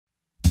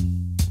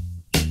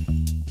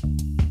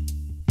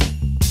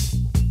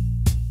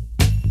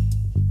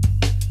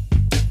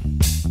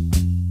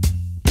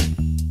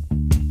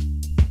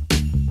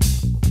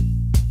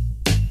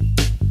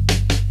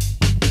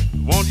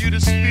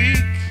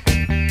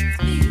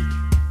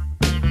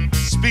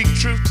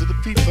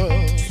people.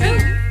 True.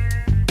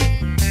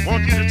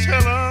 Want you to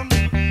tell them.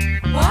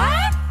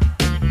 What?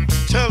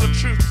 Tell the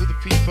truth to the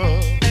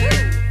people.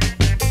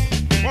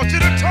 Want you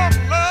to talk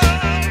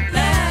love.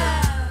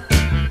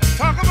 Love.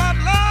 Talk about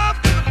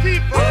love to the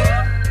people.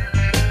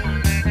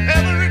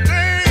 Every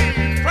day,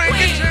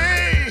 Frankie J.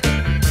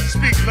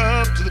 Speak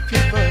love to the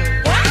people.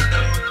 What?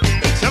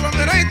 Tell them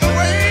it ain't the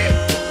way.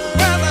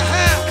 Rather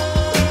have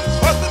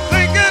what they're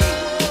thinking.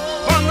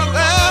 From the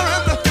there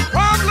and the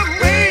problem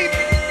made.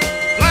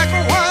 Black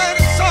or white,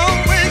 it's all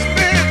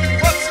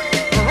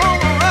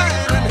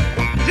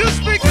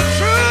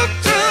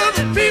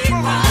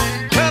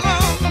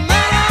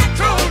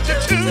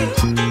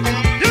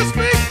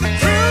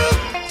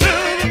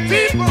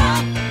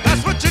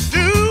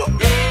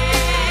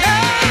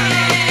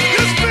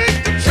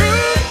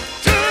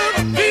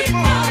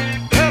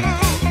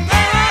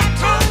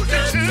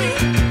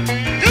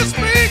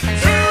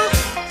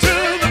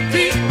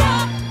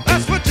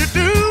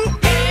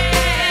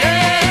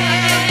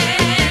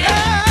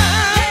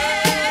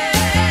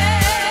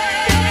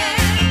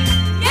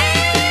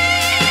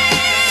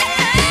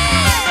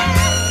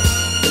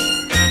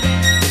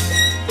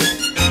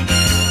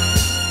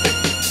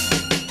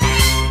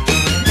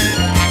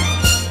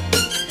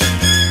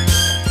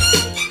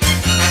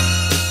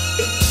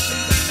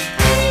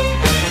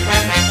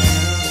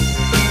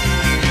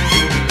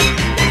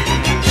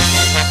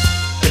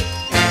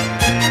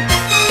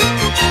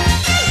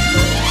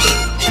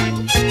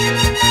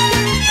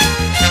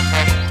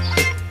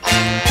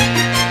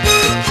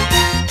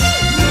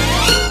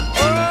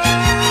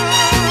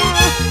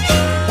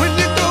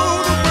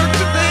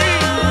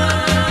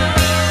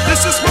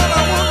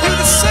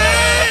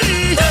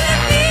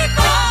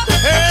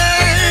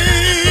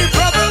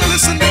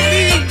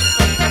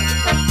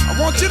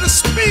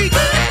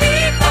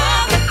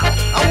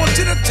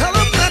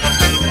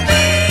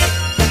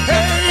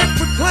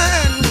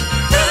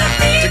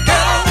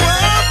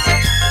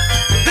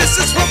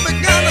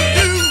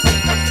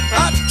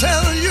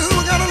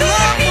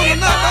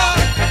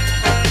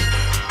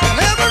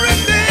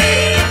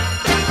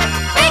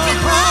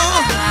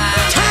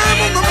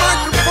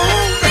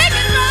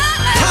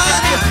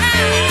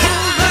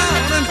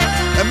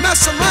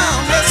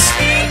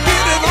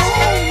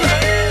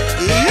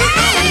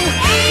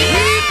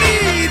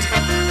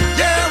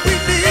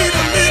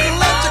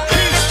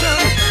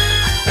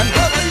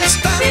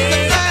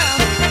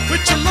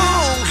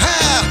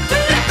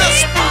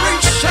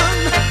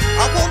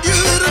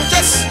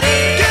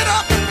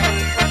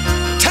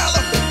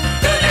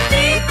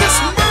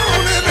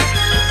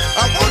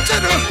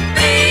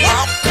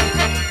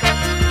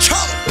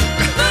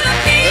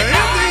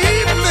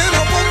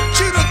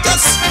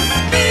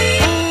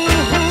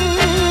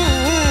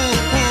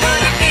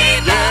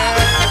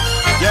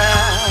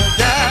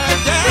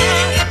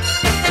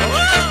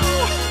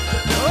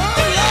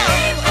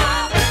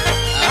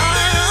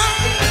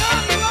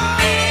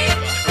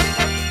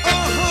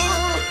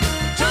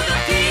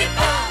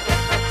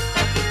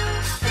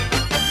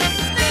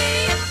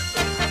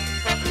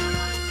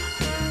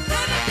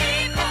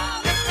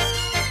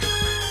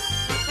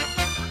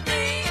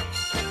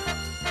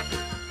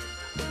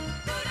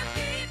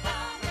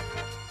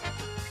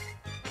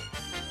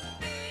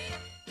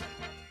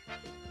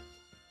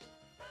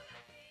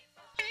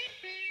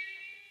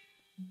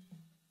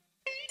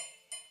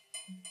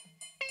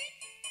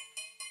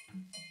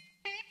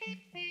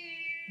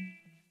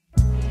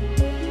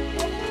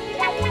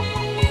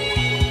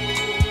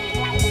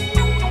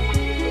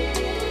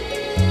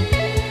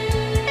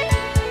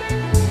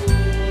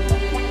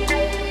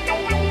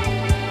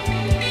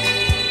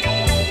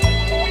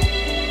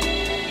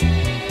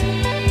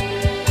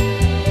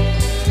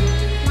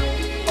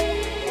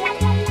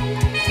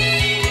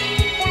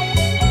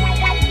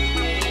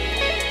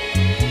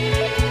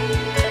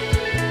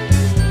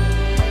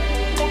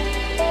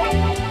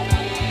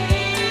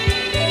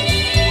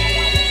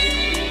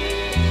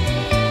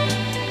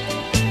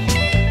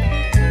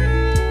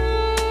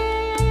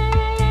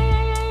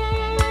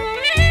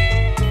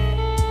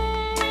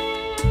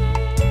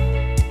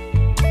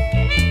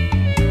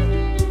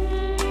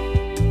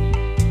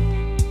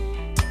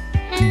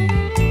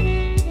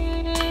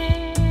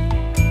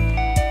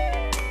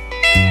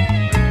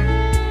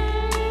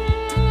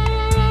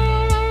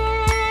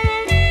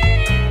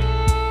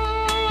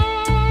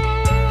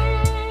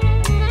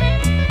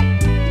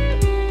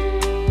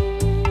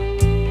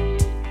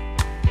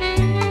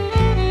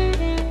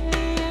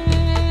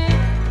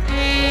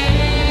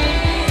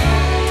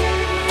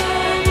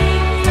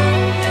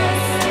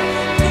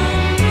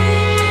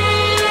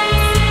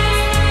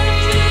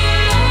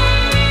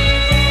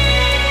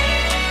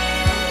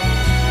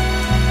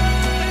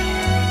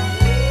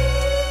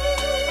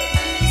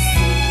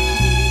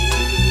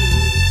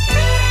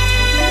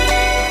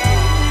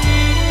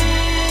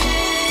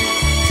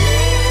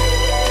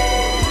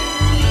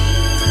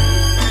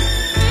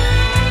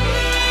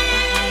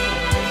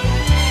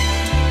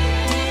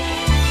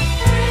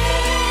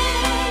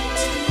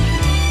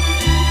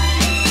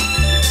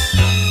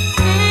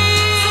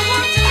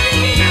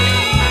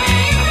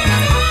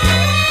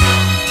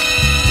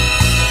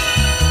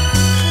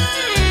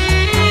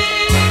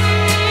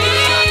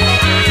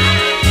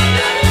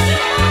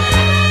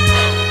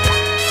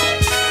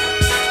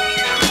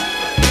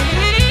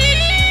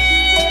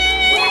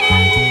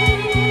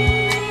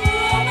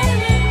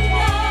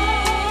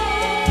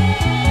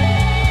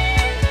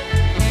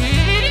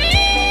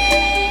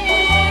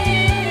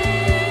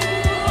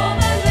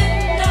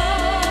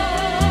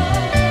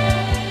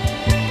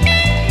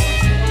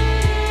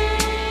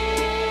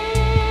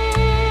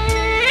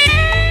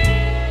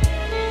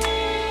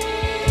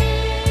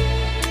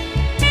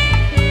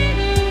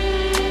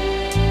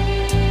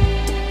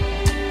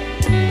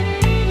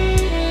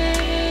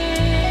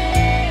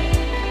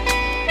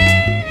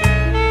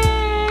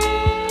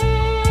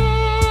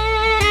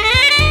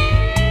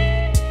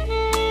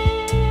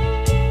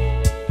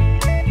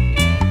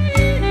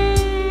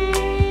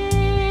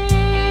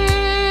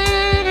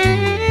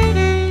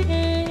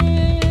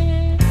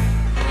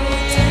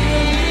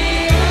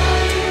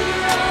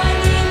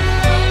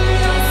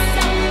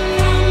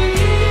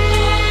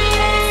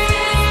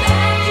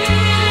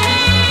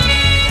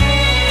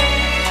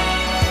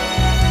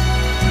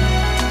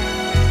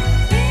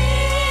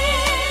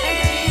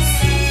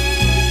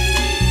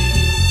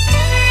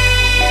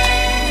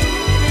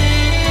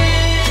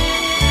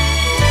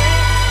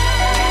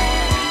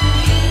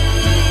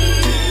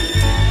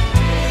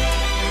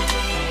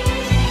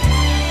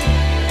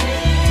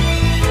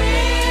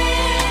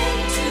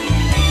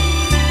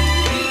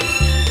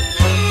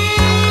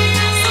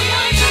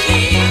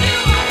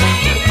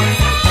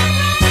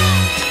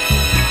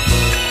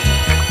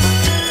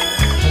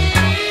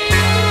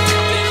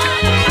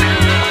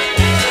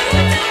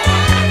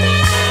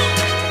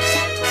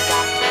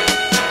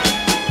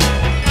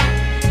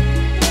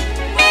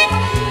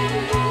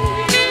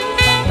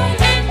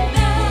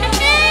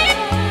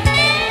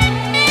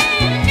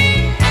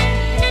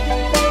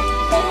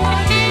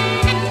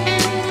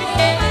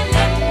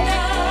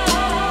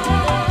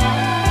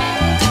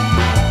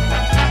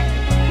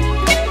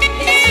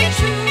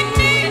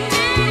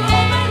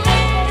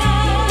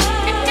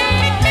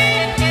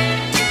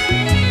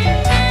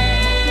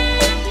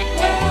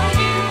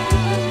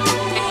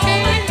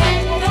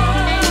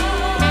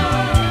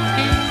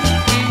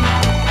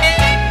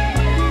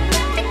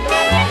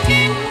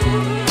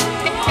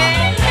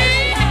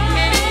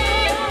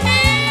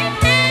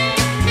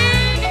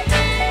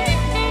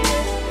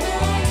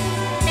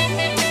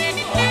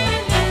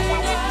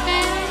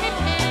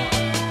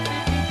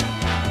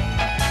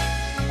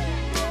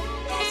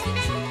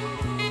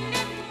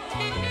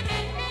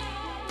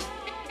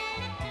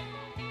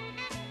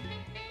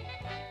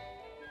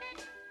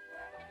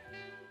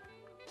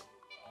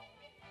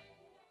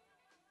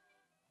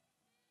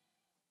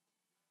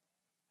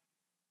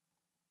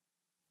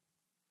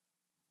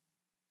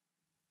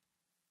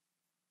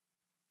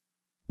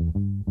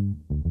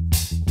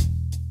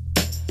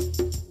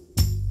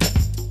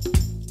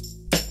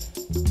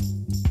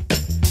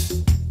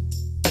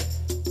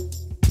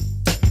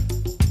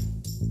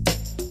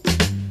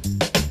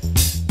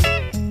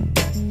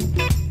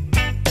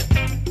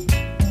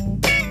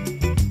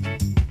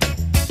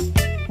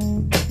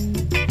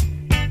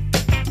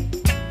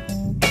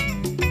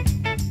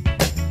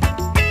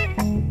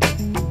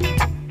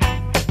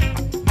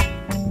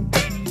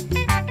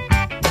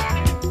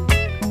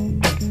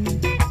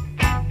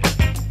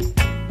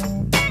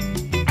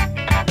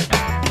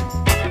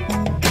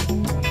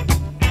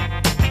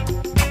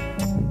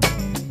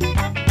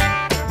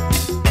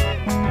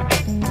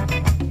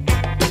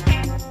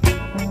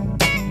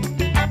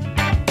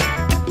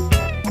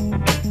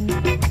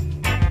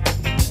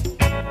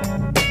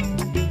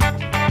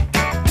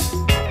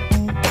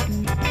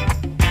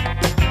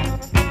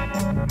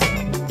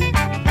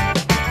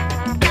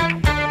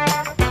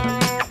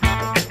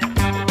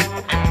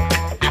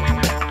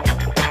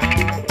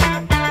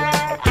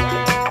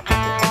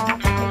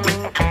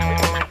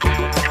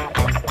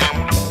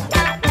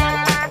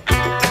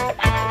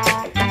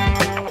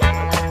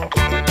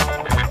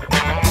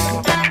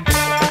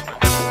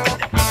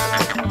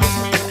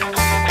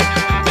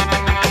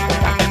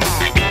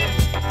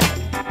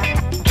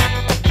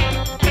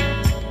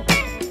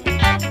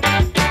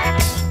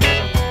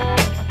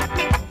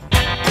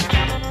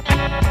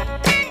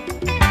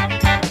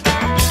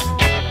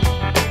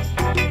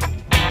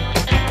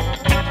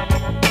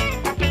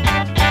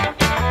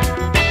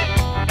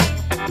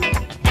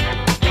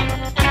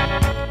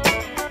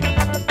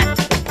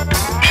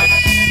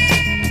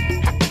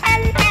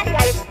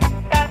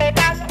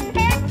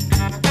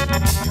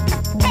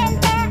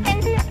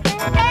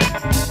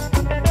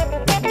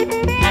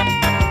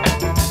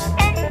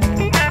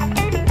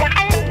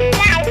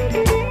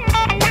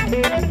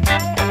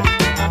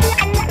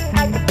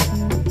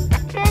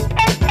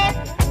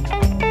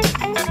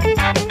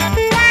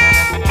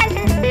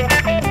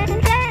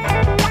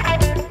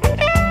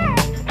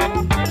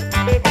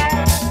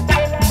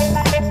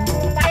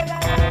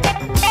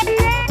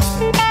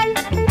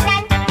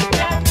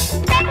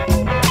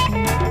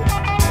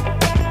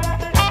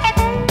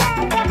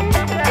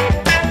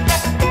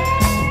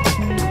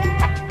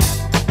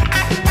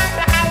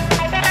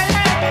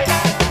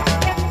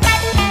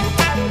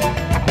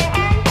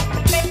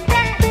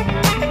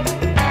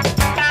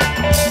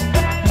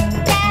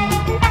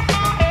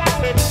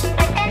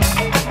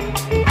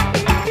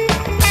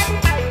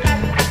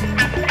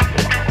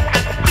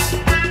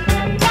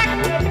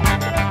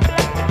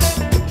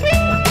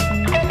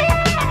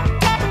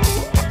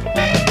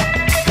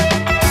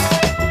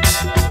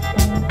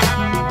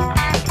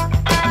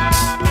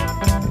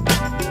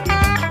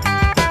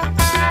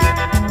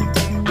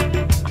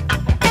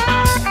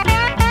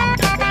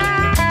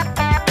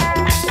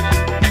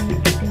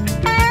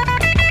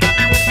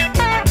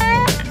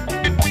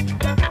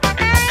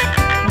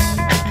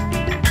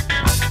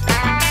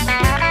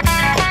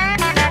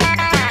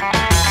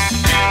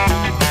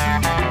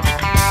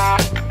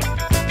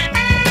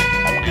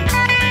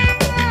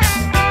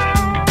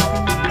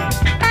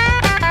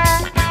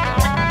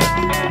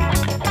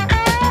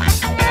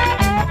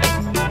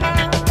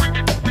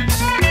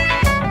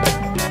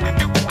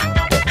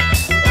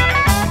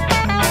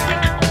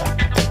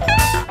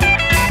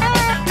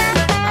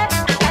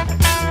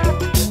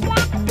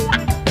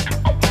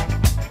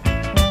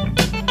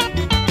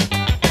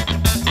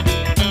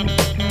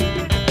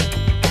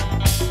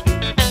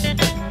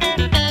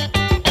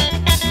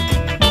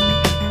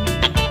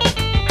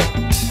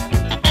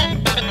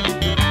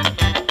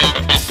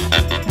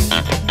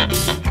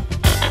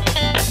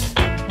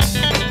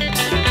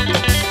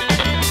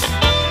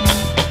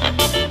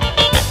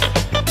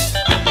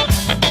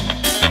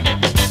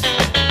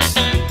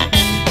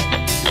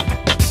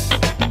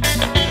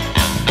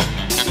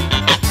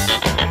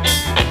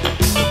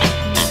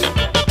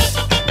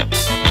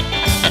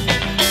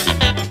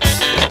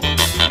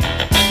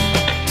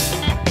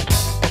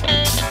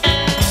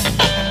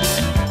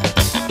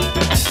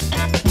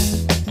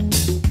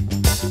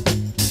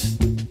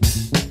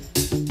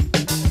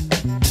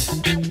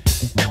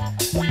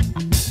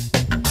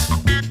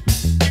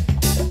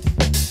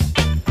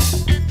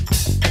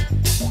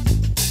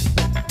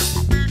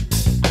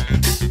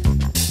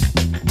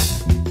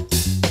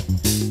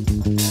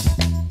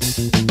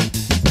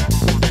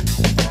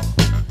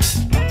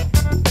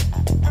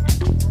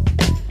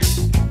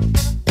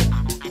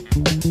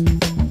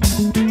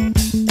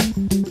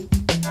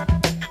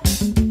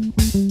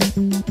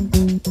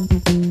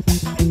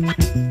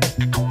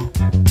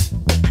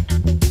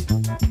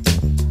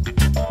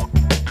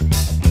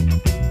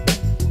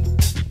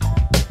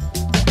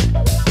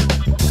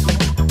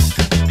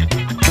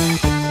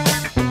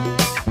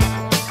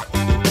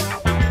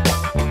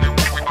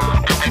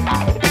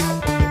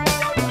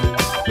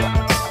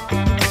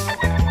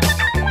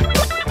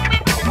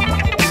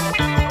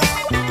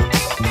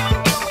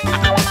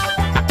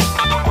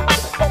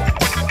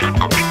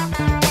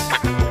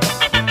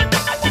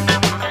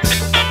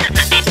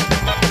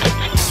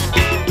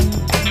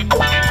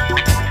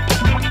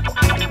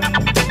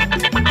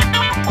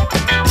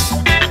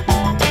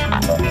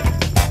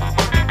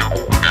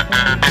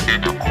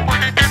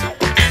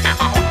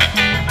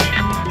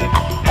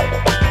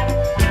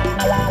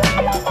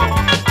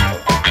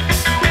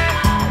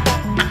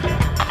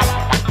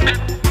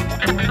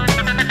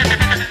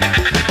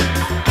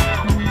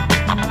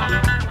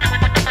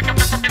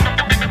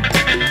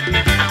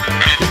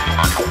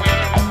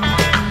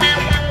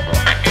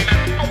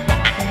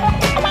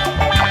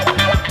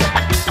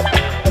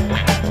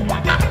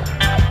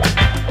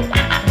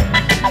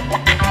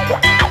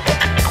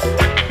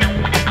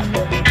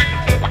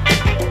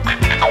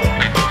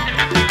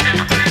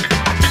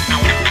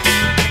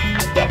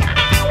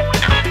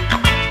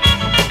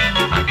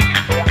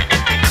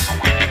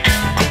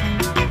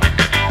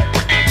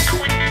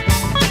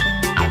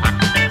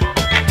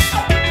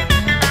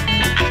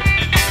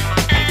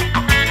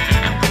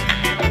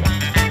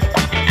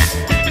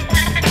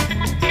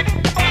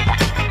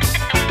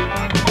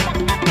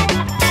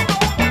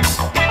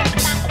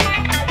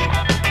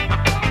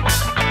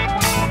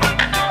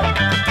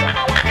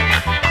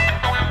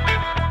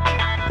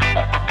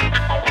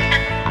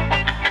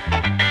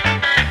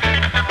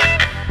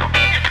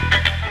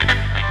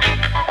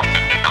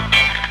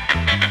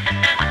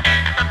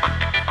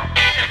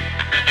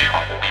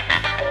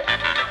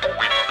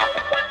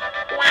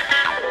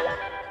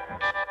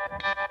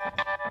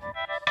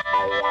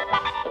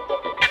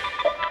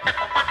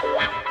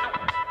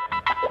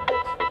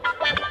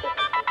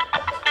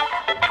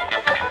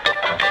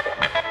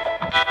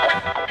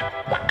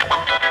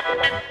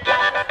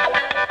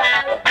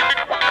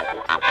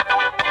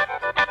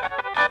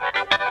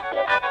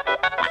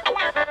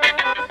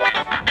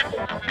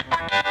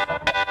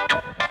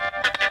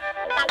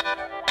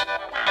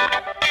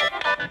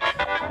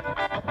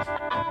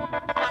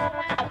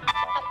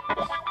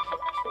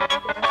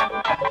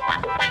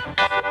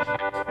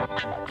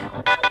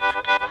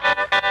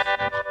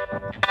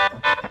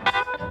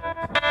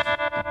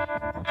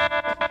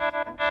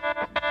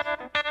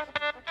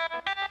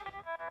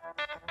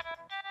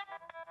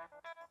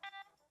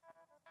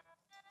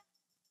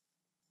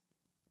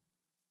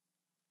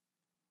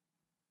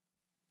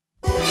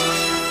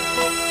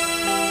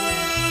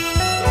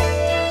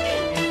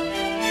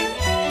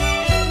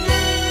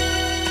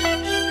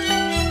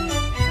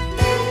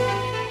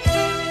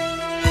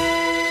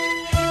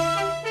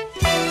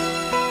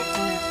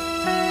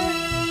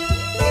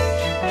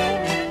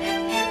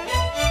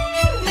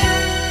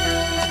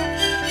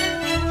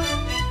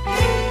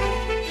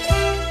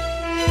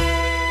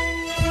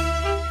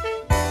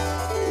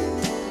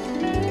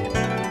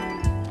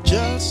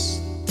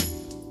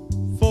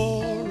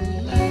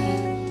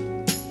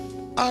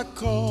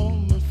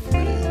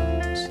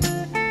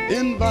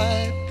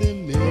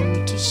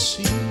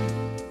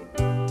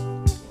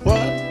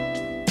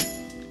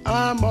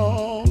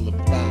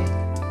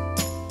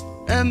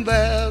And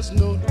there's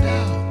no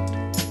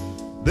doubt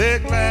they're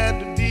glad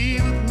to be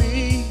with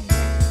me.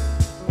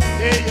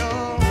 Hey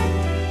y'all,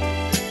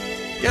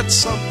 get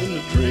something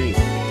to drink.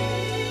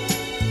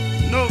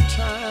 No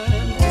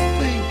time to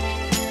think,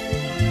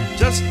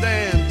 just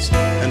dance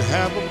and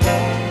have a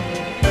ball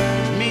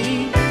with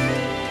me.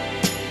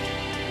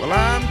 Well,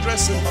 I'm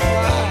dressing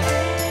fly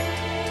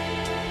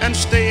and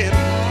staying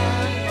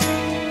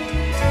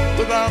high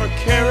without a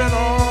care at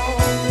all.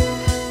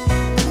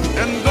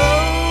 And though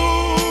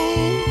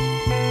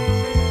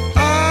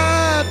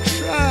I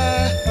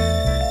try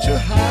to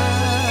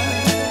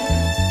hide,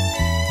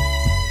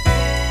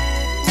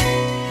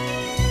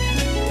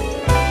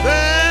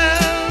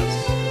 there's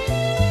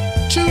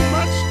too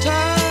much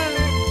time,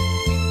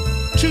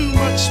 too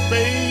much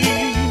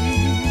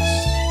space,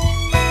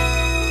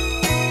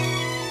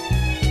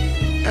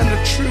 and the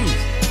truth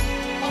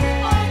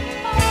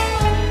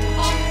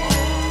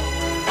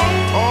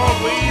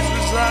always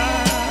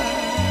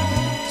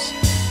resides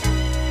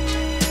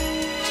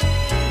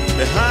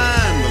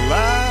behind the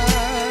lies,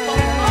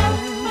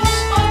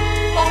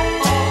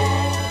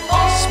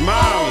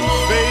 smiling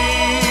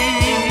face.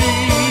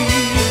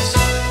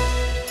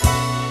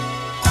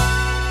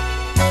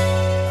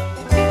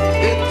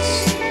 It's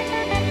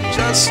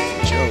just a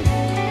joke,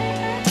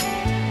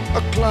 a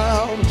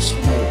cloud of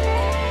smoke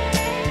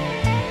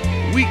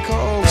we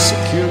call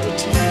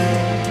security,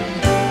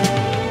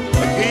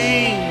 a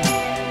game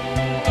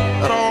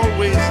that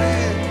always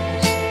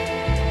ends,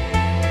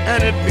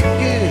 and it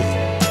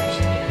begins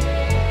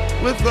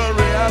with the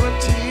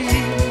reality.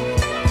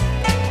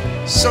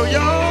 So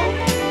y'all,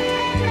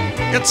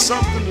 get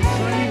something to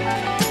drink,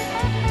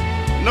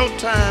 no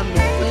time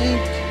to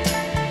think,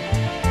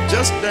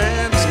 just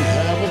dance and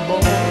have a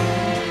ball.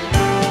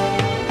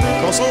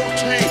 'Cause old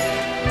Tank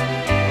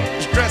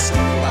is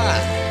dressing fly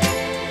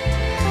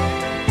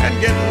and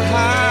getting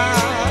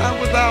high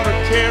without a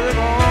care at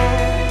all.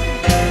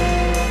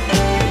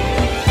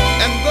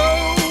 And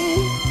though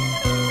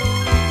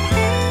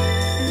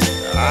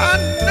I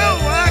know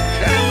I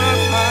cannot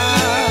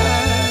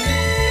hide,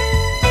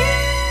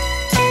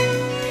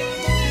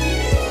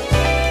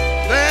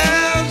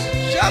 there's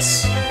just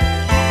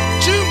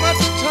too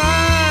much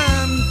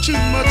time,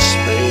 too much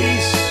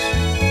space,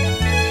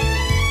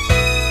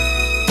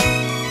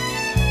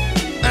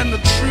 and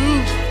the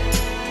truth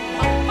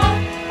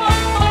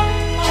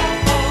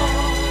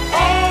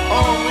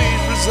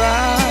always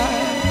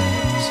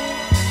resides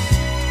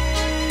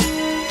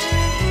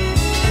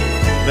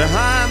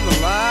behind the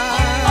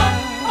lies,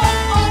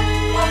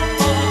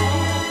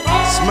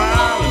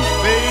 smiling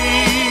face.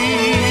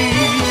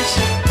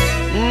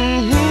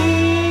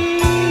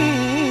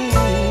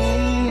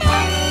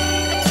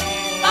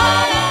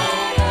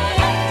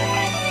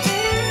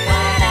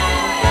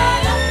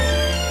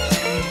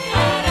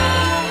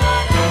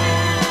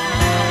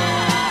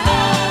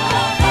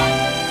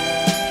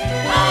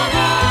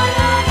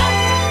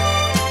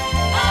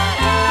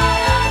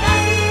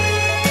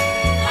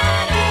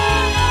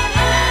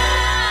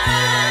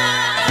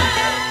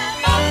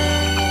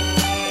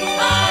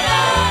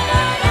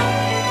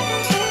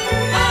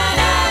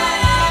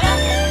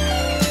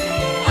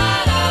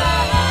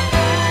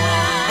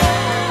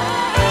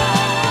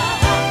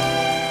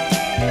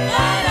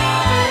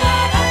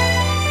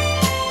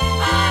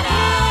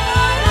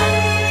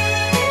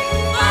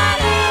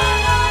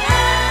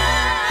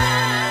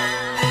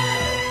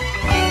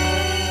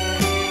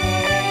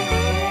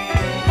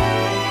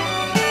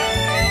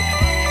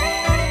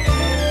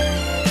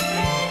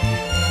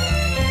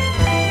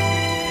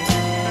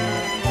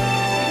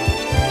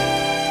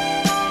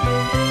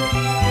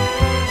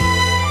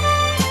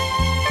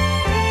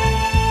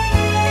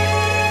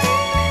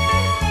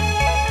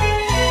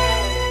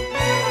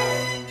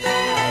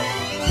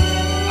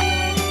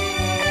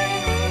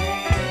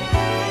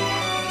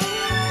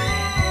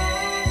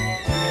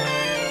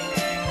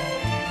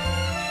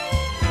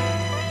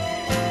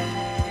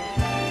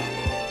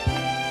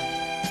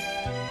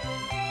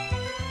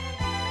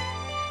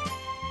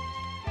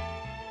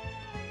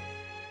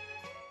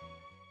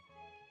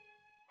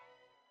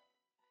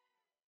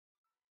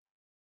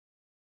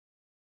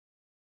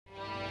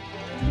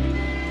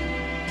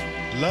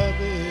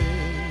 Love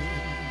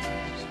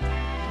is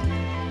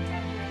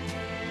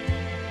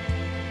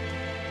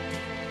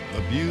a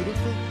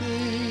beautiful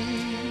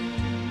thing,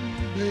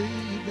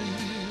 baby.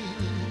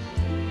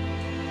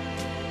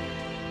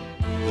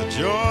 The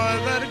joy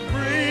that it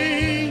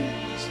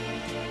brings,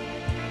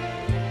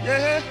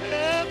 yeah,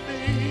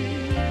 baby,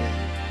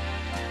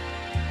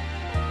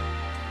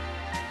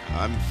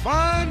 I'm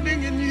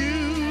finding in you.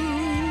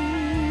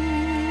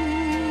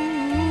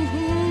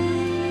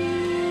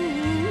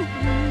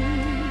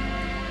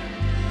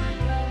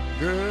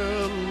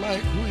 Girl,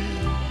 like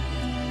when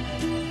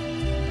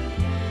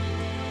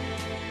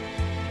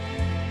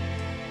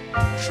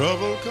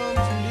trouble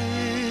comes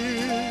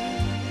near,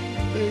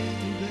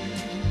 baby,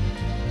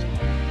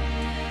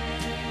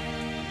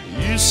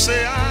 you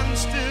say I'm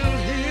still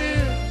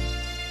here.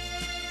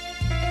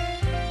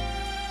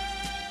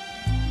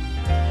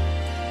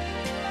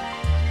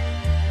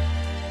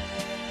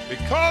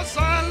 because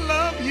I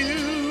love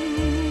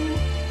you,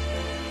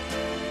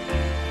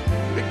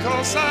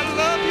 because I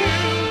love you,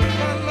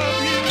 I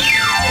love you.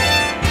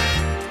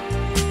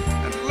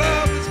 And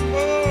love is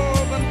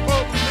more than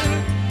for the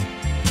minute.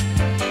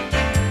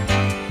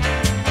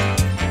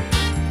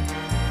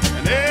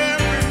 And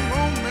every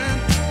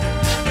moment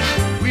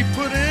we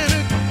put in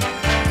it,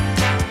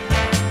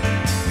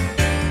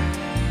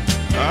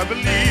 I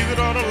believe it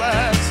ought to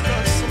last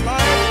us a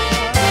lifetime.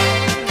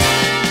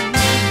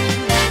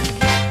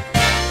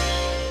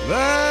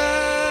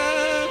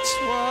 That's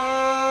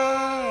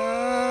why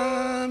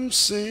I'm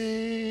singing.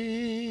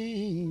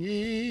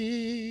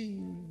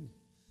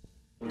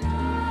 Oh,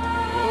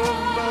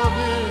 love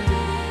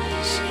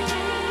is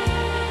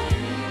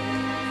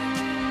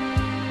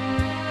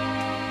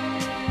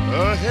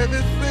a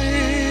heavy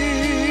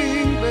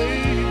thing,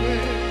 baby.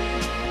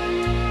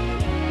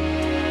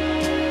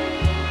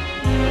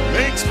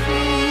 Makes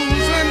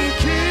fools and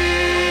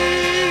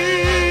kings,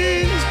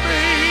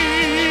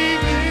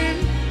 baby.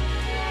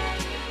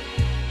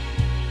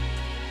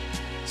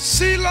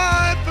 See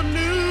life anew.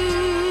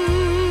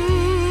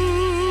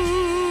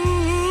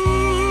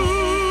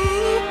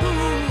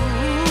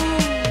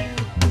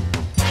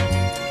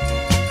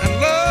 And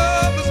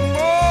love is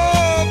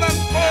more than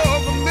for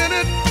the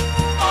minute.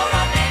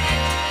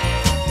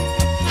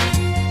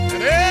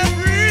 And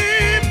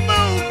every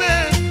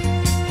moment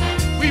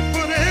we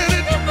put in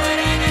it.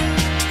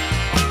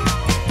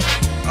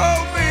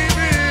 Oh,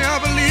 baby, I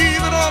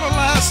believe it ought to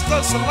last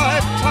us a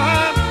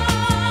lifetime.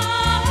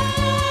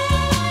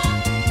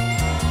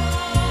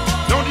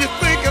 Don't you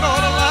think it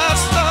ought to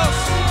last us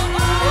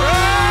forever?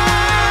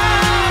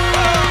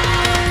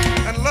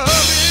 And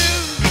love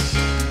is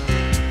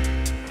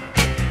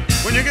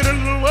when you get a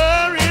little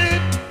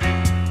worried,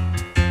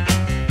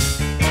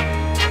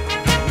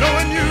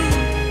 knowing you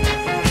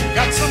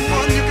got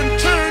someone you can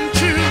turn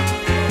to.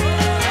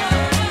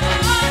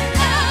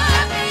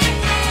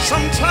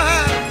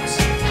 Sometimes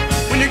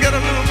when you get a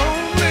little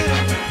lonely,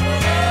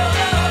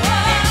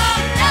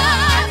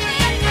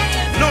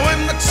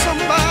 knowing that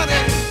somebody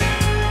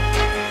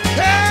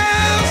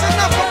cares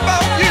enough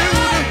about you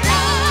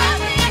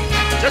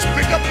to just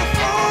pick up the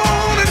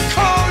phone and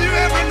call you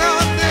every now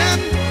and then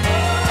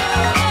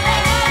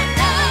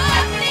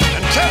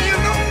and tell you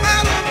no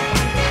matter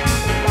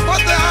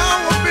what the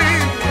hour be,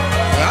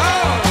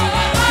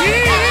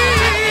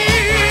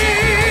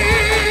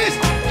 he's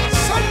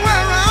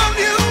somewhere around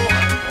you.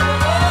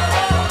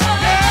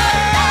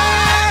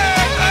 Yeah,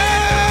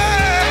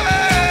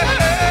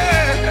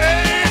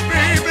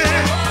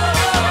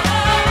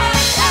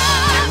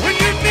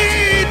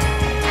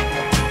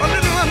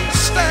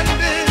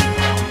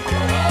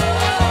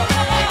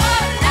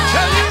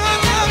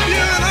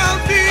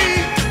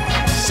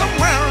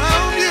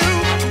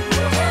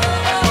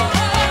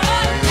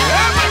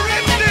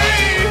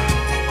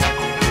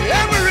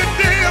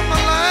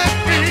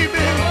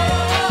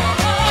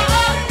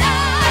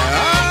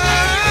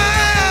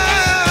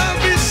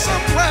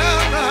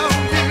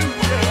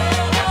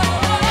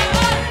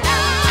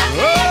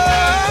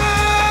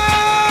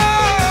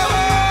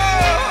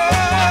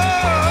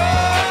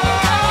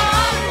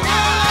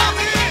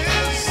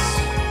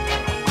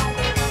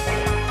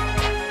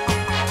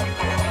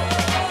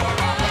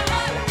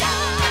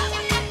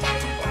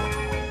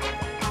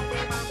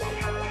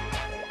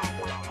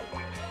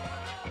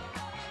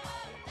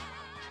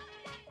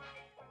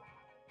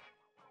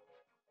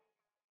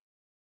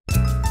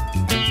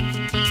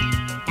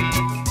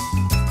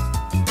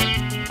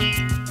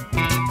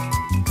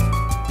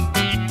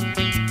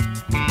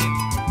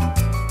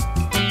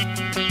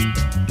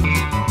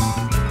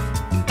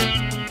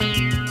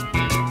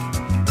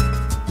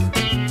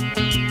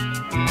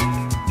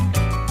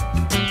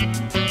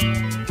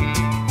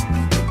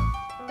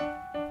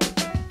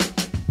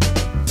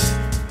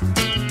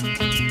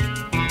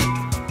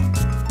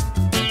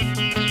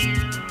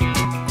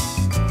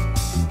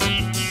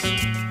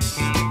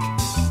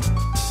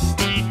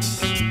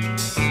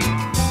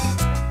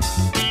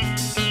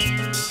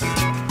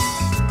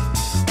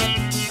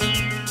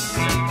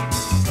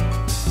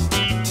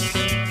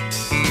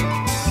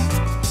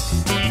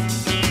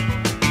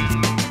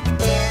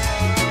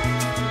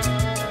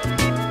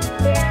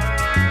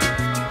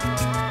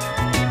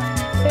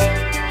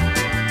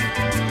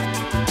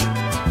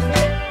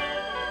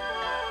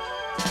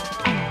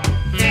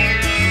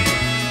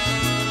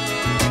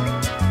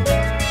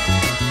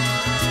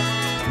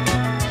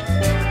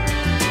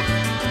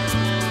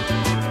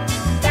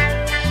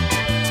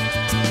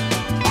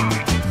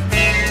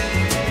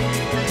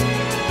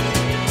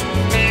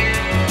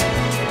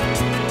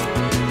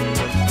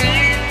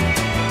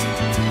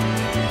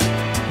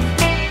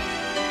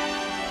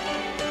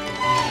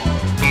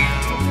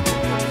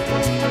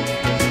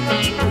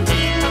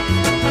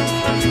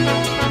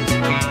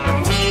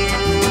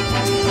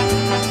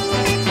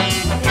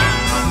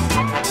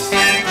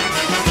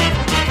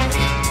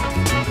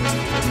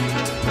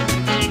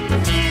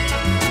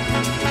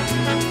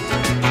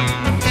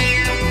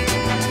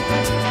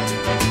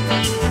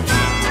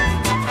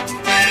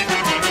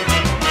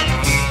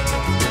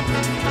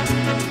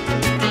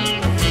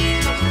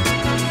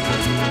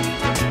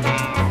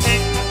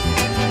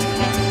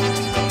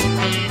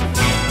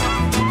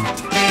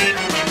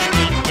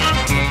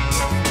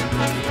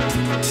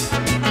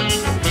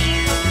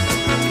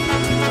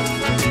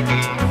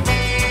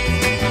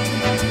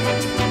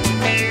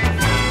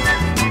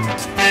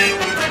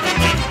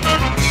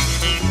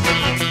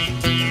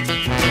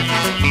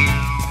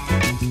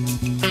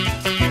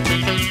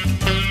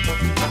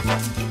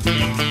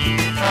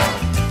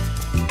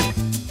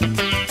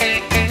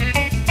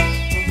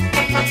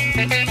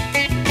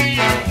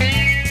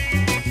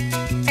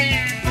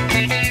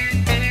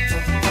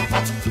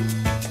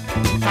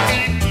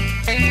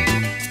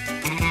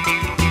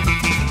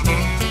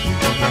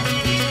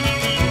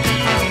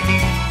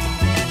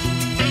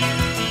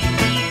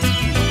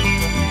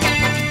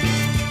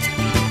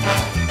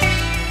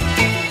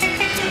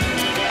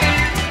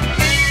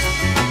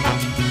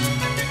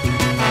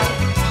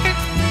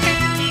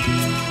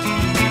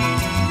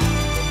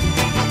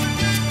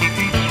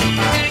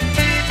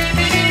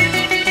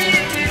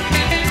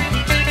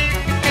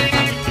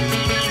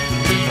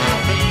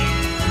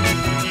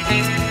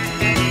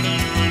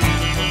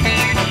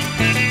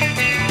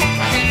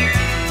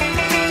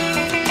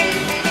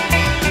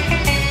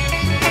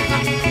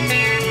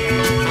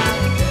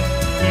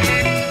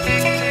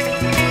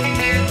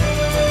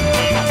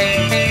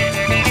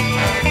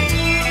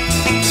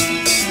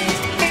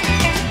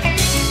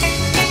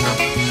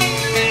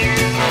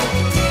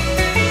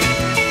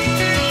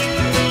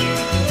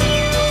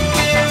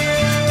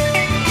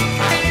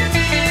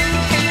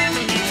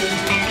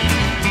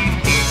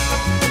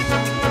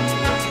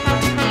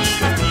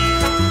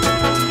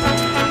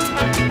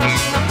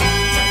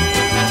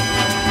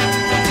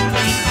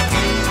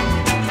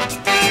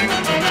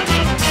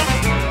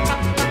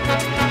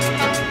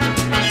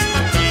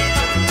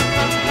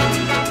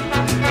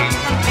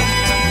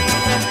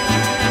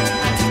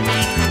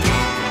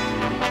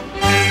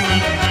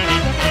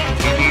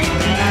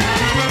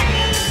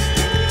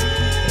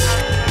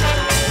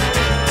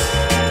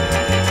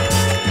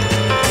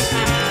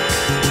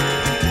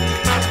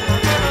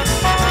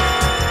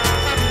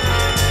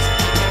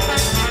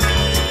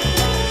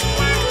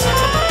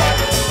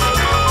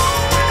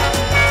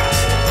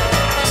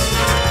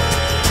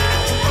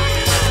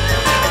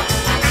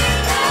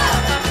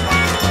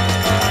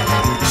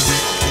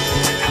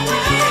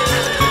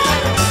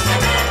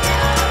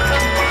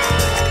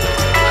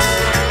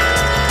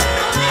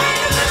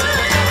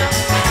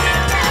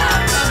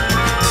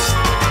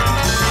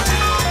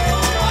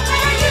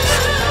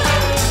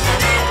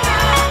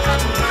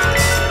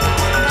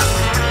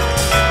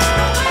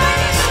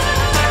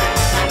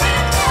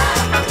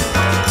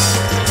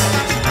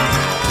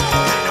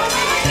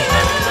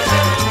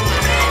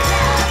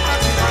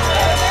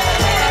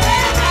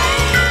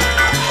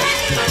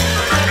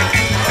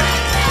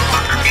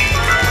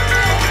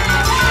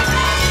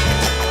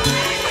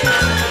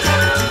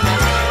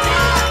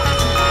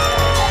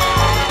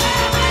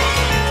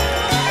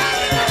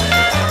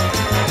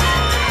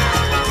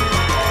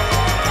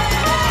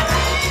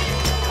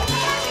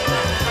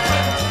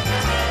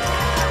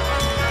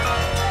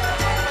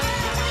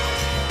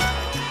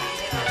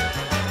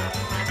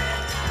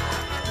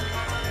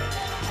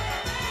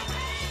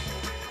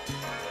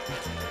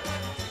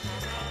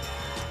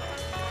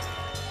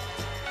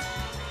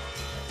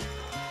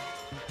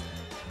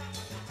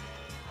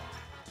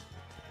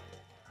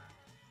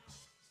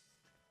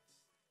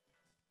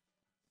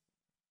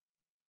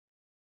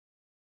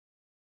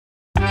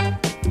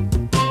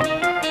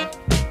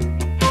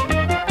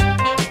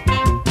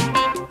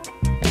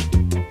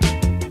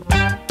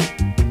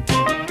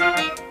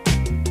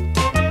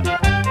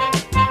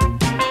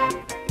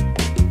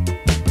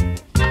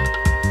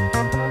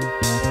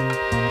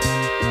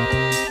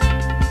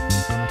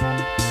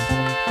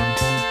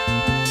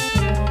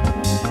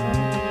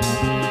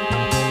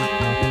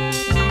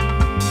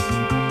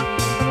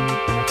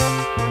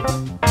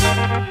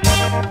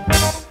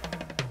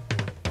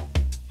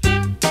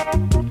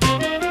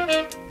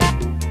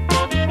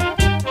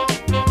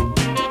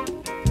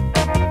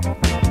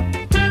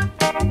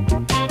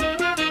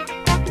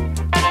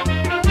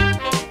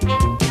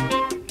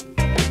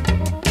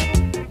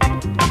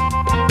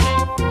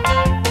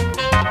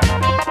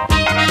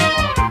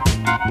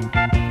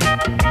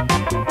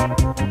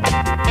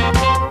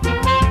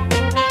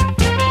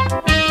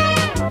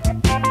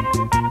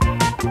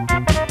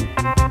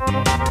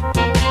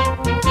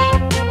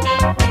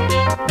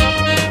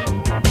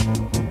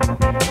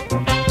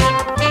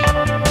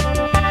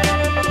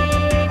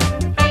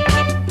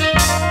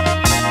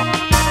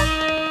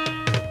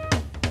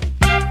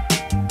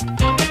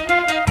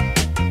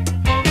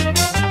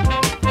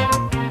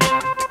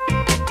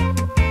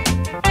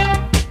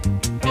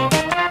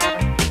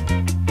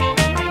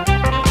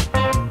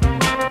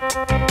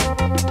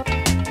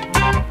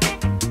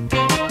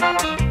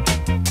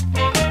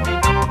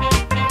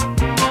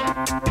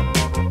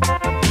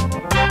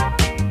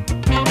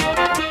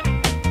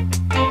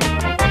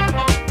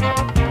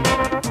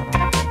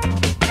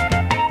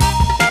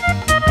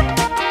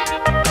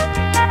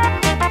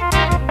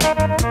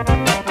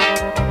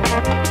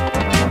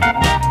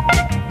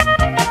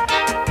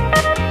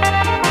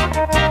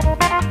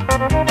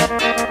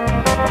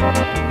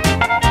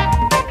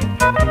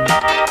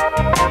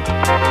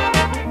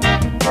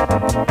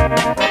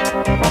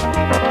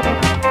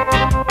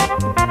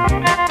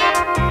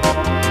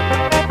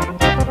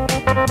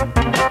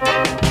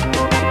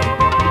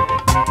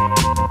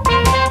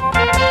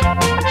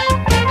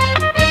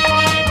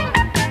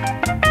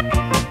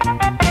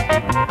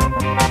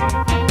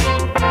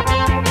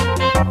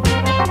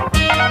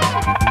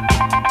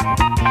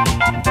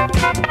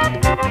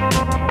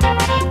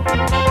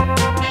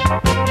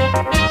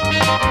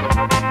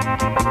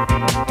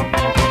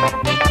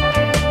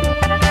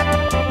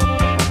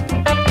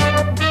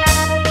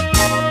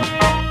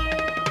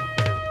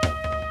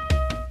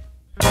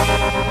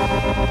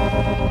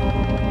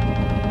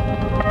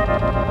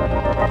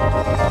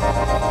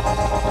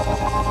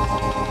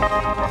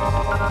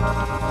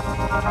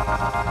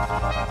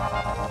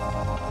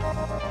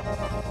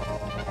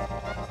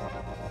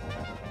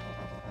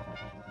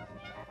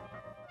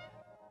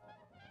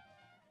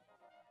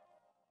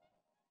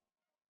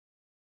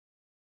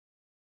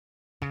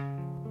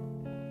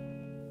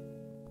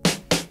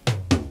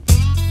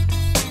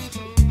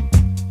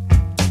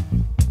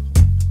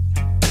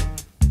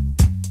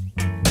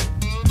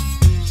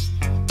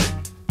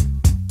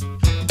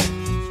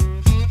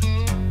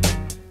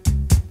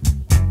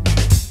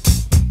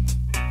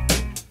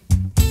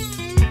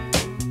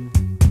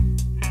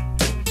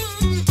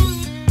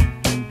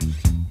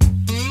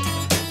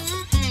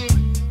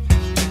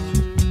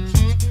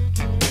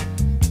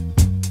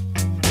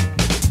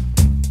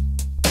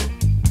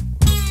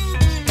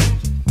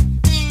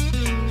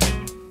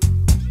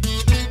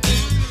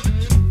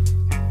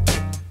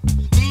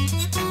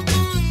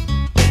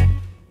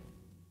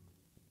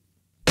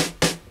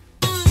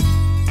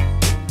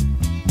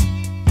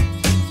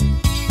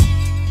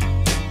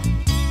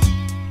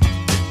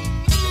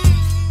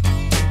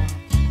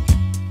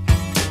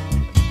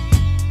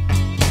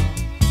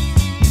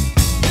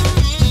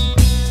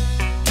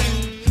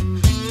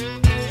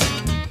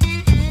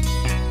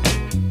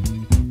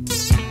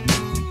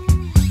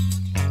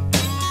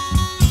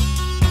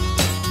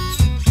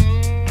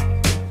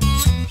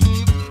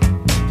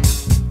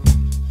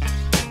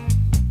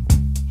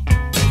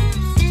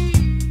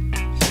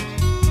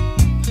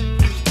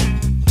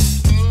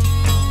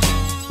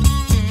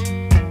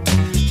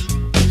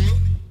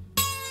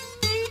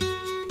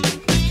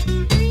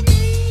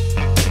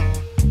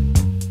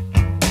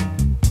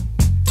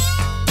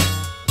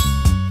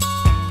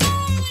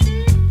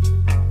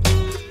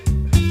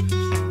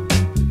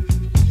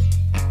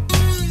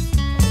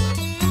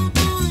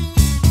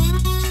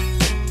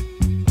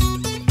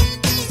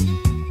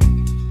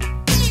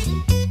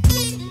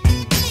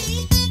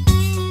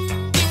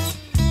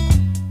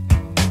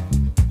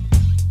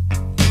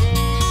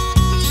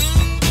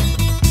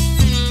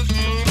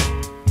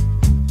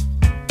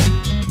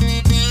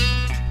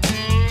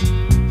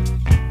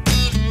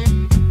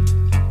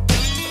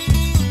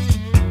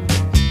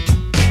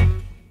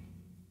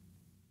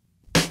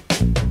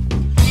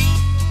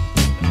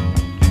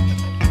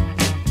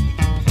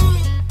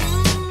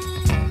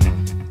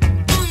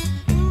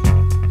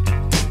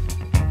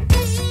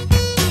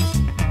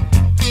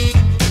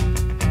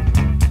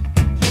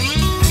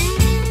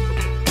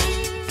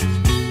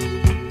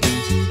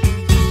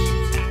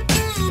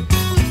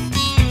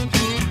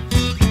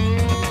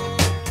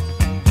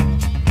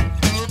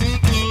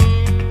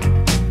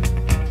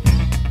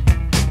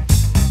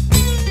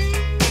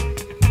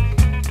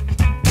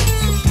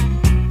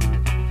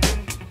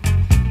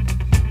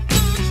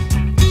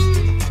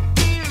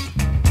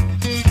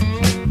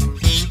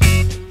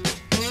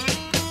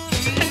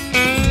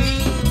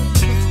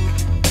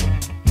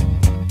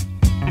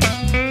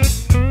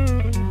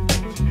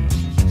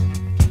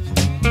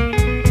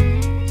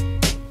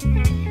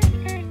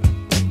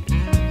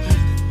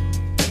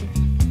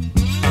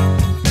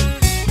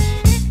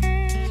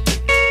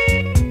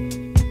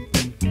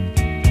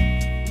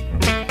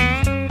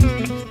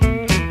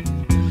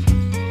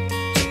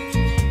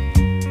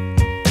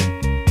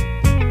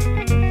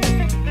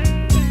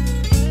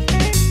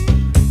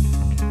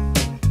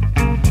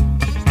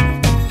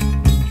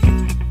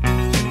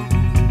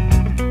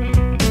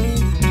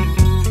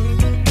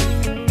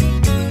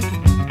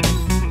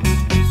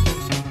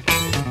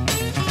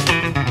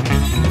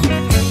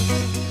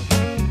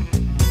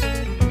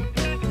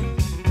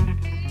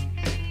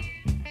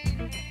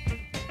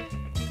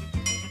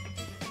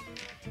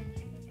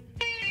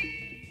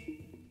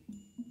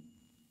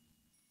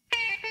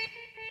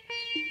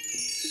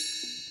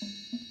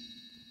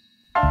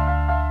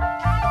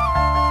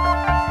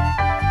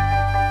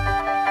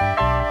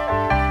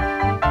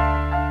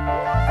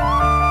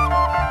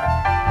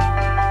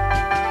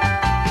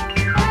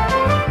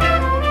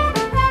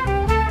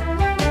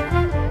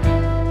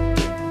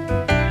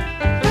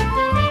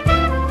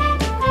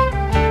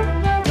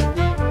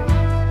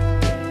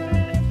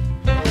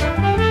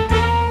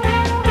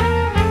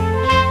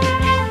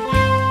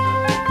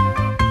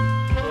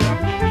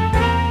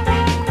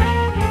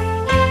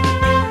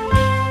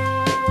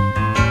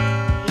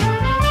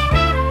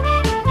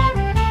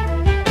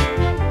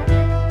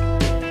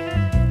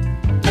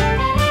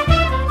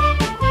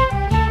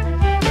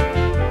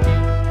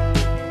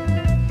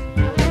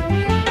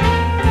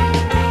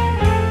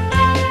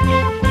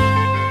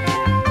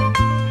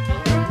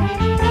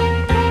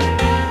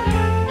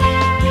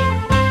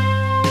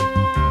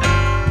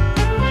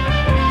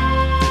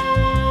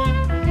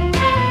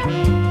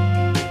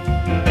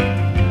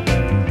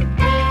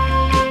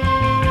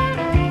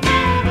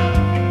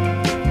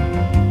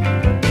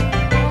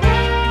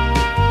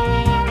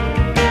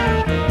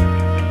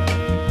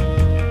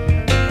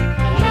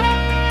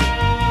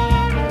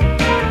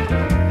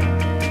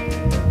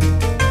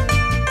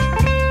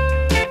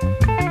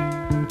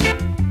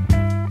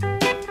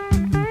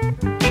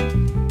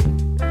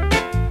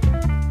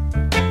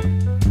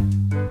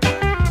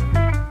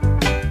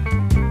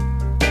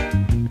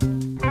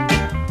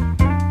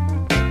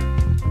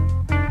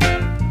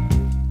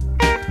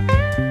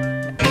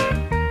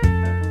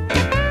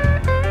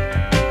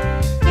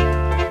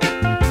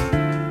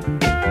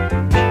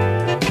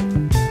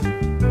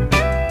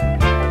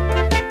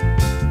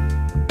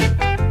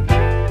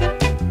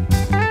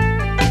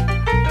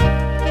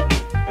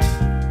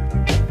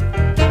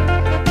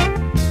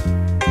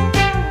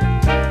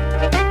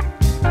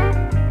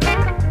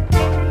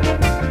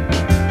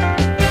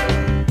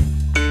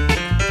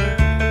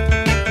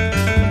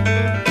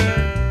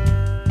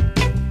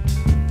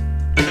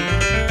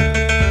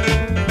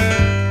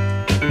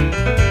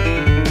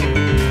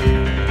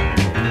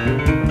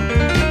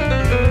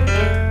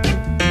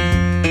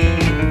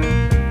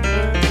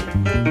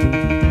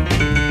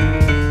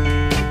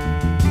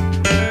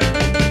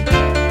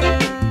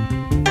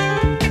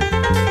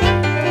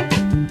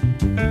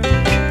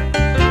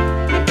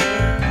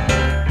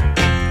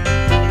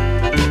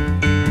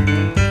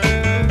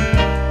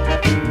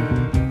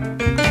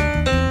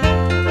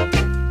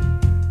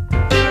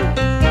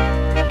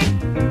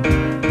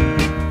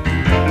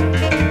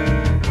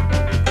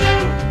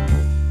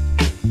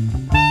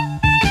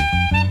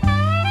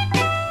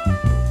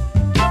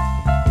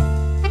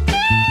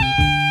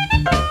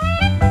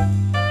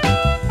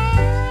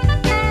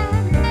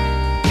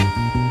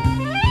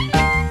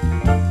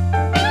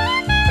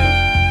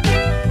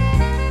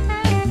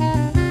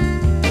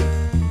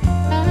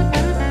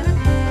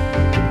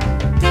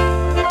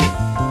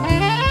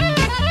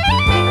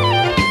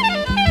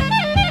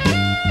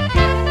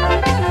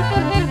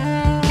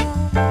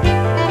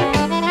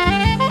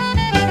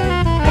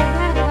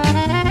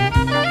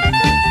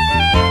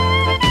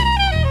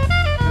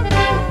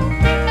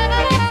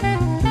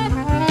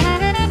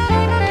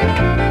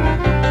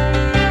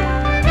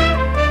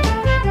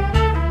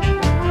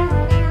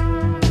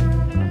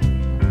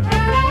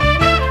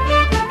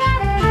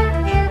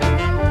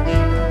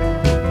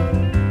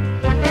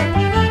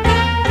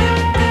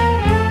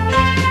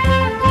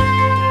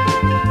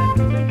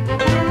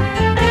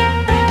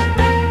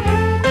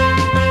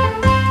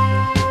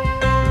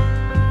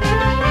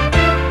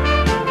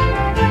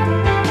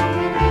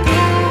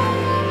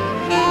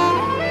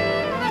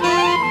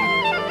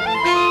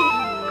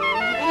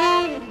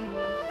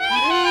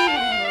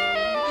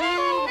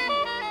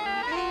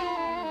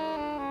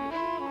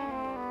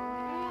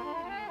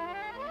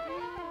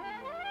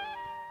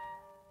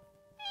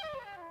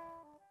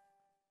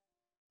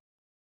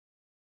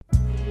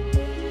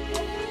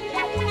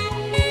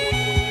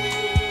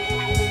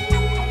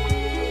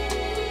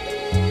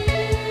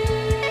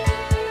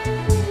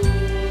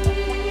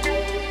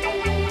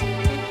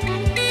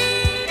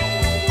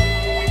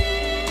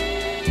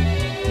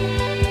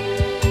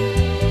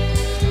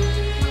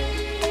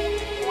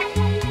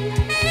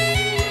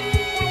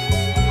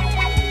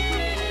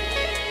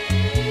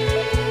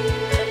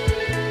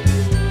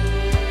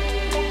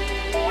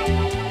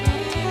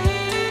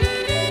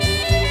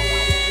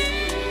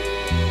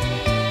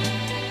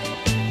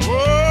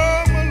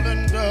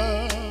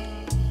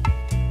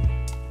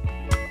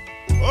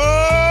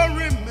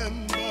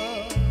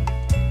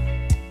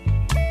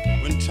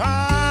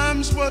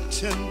 were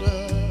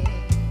tender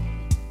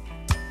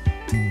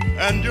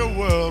and your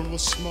world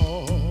was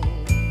small.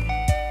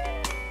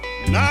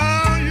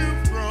 Now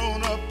you've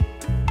grown up,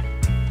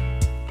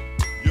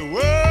 your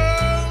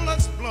world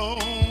has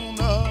blown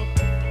up,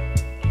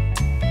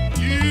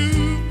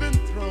 you've been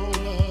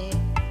thrown up,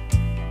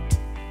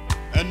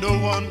 and no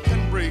one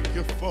can break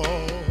your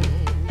fall.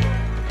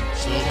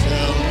 So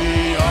tell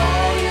me,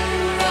 are you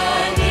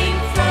running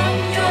from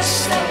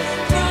yourself,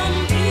 from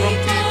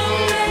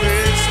people,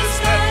 places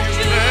that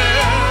you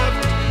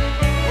left?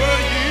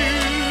 Were you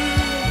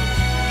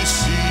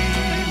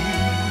deceived?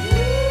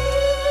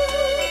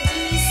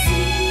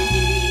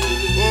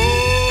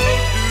 Oh,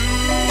 do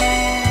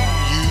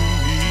you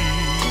need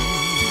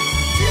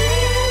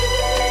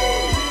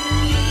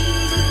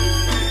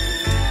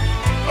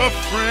a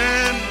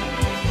friend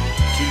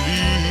to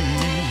leave?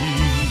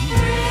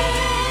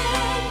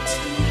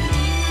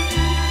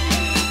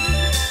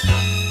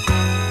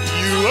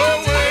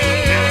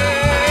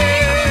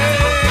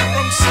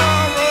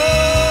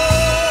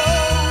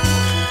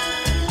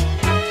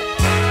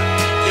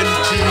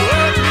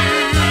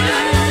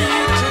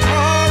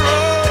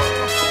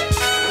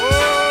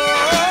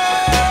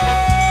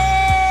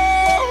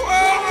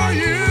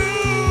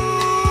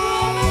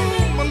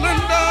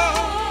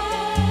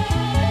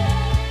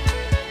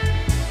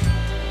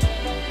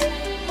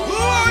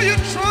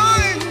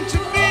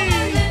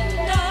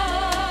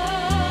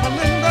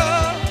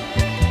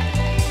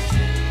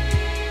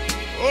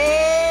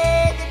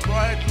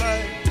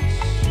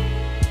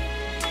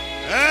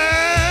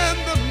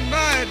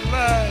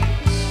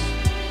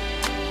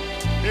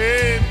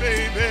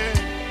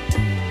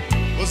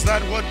 Was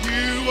that what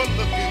you were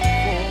looking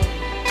for?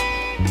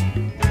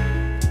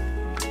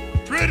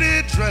 Pretty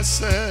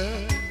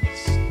dresses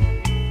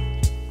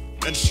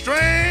and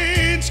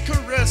strange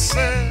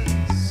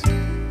caresses,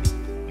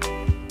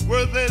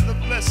 were they the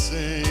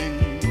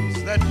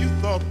blessings that you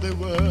thought they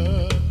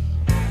were?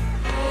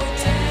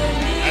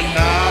 And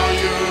now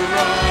you're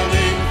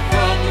running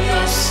from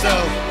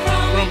yourself,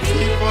 from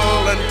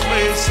people and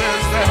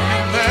places that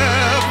you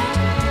left.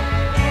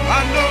 I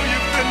know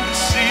you've been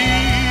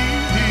deceived.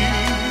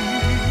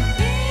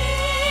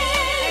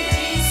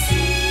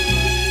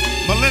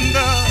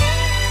 Melinda,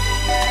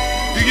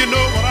 do you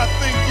know what I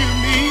think you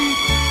need?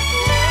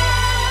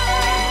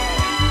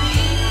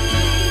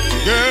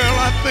 Girl,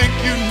 I think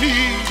you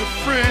need a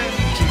friend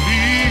to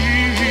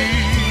lead.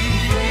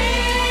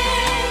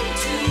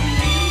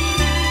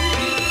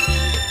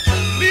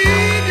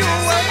 Lead you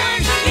away.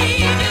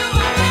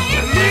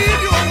 Lead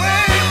you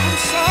away from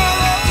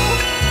sorrow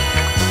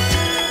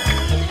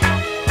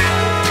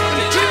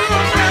into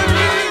a brand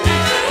new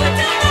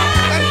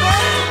and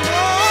bright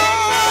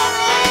tomorrow.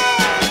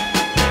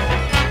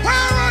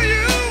 Where are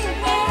you,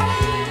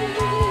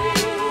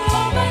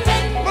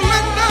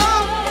 Melinda?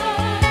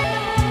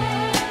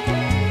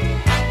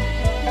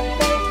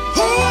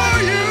 Who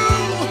are you?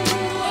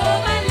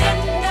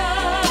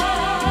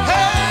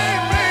 Hey,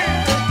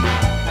 baby,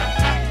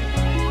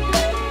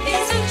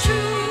 is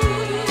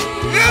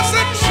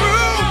it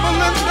true,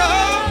 Melinda,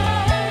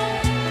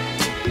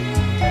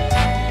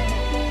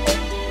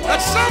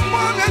 that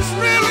someone has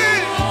really